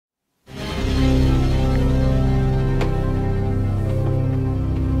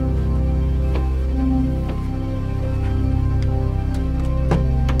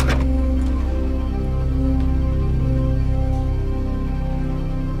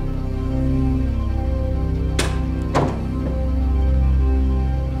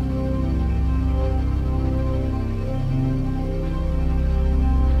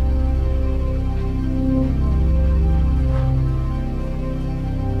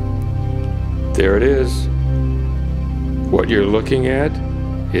There it is. What you're looking at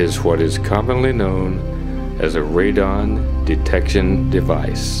is what is commonly known as a radon detection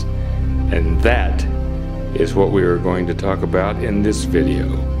device. And that is what we are going to talk about in this video.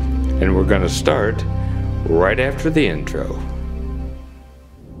 And we're going to start right after the intro.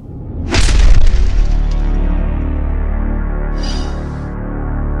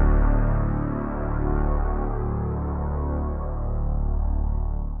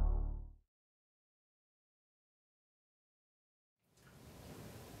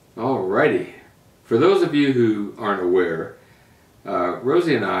 Alrighty, for those of you who aren't aware,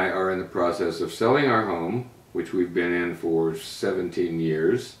 Rosie and I are in the process of selling our home, which we've been in for 17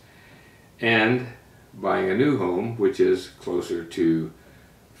 years, and buying a new home, which is closer to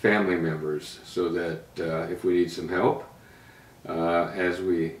family members, so that if we need some help as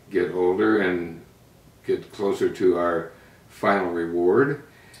we get older and get closer to our final reward,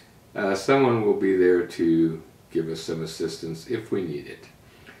 someone will be there to give us some assistance if we need it.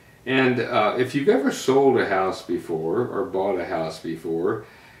 And if you've ever sold a house before or bought a house before,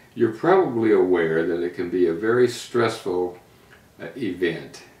 you're probably aware that it can be a very stressful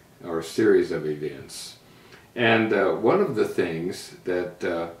event or series of events. And one of the things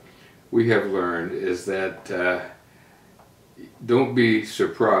that we have learned is that don't be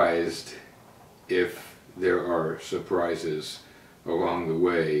surprised if there are surprises along the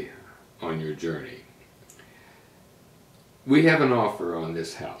way on your journey. We have an offer on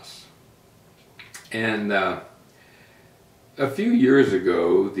this house, and a few years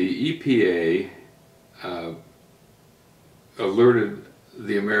ago the EPA alerted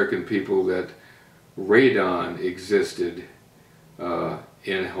the American people that radon existed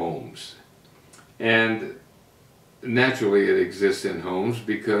in homes. And naturally it exists in homes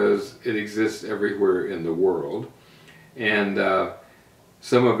because it exists everywhere in the world, and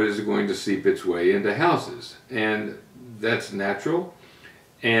some of it is going to seep its way into houses, and that's natural,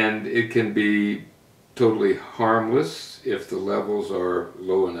 and it can be totally harmless if the levels are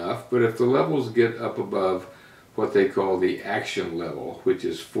low enough. But if the levels get up above what they call the action level, which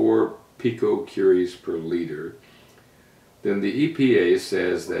is 4 picocuries per liter, then the EPA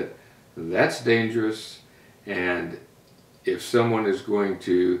says that that's dangerous, and if someone is going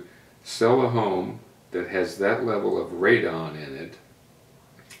to sell a home that has that level of radon in it,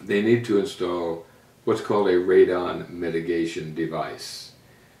 they need to install what's called a radon mitigation device,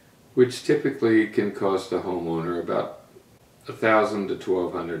 which typically can cost a homeowner about $1,000 to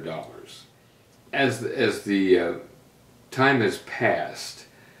 $1,200. As the time has passed,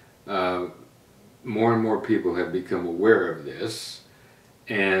 more and more people have become aware of this,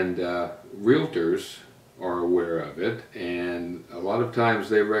 and realtors are aware of it, and a lot of times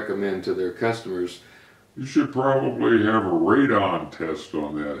they recommend to their customers, you should probably have a radon test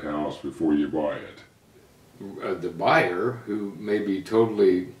on that house before you buy it. The buyer, who may be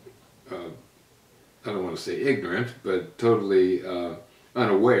totally, I don't want to say ignorant, but totally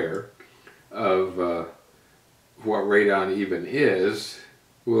unaware of what radon even is,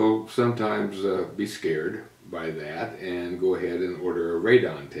 will sometimes be scared by that and go ahead and order a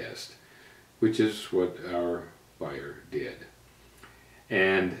radon test, which is what our buyer did.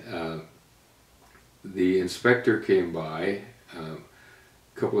 And the inspector came by a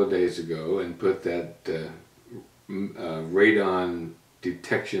couple of days ago and put that radon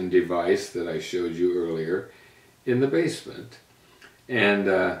detection device that I showed you earlier in the basement, and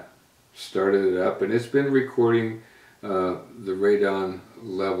started it up, and it's been recording the radon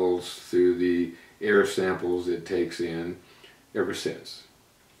levels through the air samples it takes in ever since.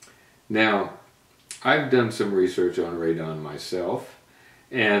 Now, I've done some research on radon myself,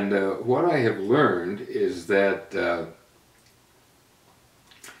 and what I have learned is that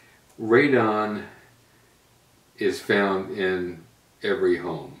radon is found in every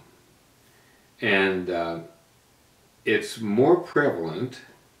home, and it's more prevalent.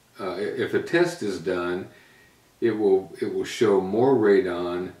 If a test is done, it will show more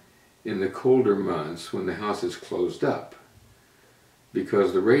radon in the colder months when the house is closed up,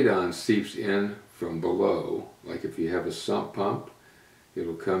 because the radon seeps in from below. Like if you have a sump pump,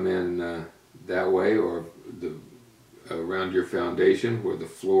 it'll come in that way, or around your foundation where the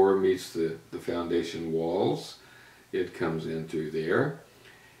floor meets the foundation walls, it comes in through there.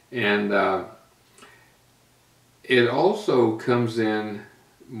 And it also comes in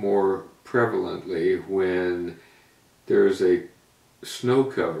more prevalently when there's a snow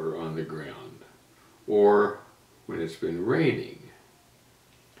cover on the ground, or when it's been raining.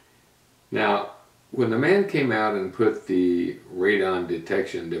 Now, when the man came out and put the radon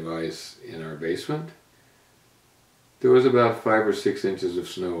detection device in our basement, there was about 5 or 6 inches of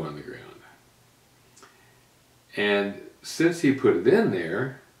snow on the ground. And since he put it in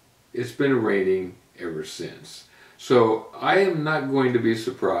there, it's been raining ever since. So I am not going to be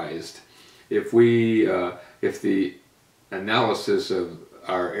surprised if if the analysis of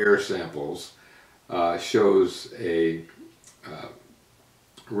our air samples shows a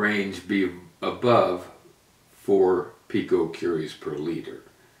range be above 4 picocuries per liter.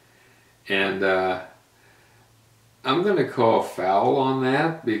 And I'm going to call foul on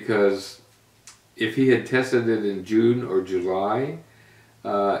that, because if he had tested it in June or July,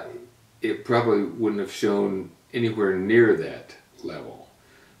 it probably wouldn't have shown anywhere near that level.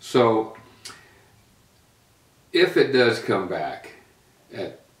 So if it does come back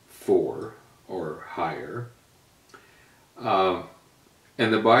at 4 or higher,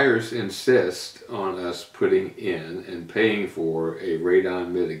 and the buyers insist on us putting in and paying for a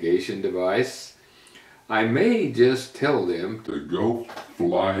radon mitigation device, I may just tell them to go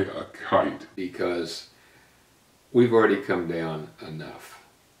fly a kite, because we've already come down enough.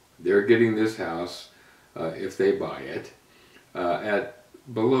 They're getting this house, if they buy it, at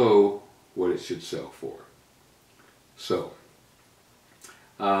below what it should sell for. So,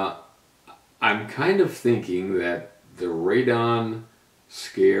 I'm kind of thinking that the radon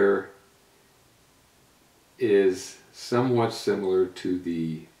scare is somewhat similar to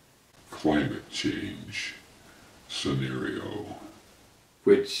the climate change scenario,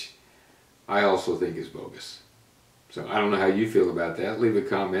 which I also think is bogus. So I don't know how you feel about that. Leave a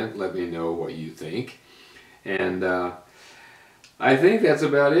comment, let me know what you think. And I think that's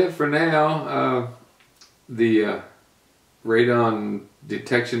about it for now. The radon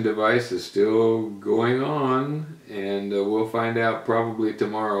detection device is still going on, and we'll find out probably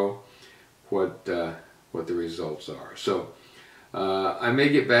tomorrow what the results are. So I may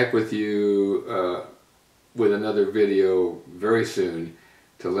get back with you with another video very soon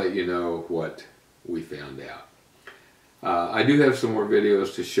to let you know what we found out. I do have some more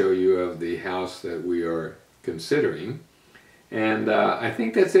videos to show you of the house that we are considering. And I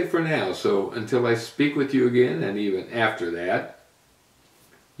think that's it for now. So until I speak with you again, and even after that,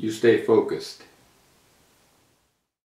 you stay focused.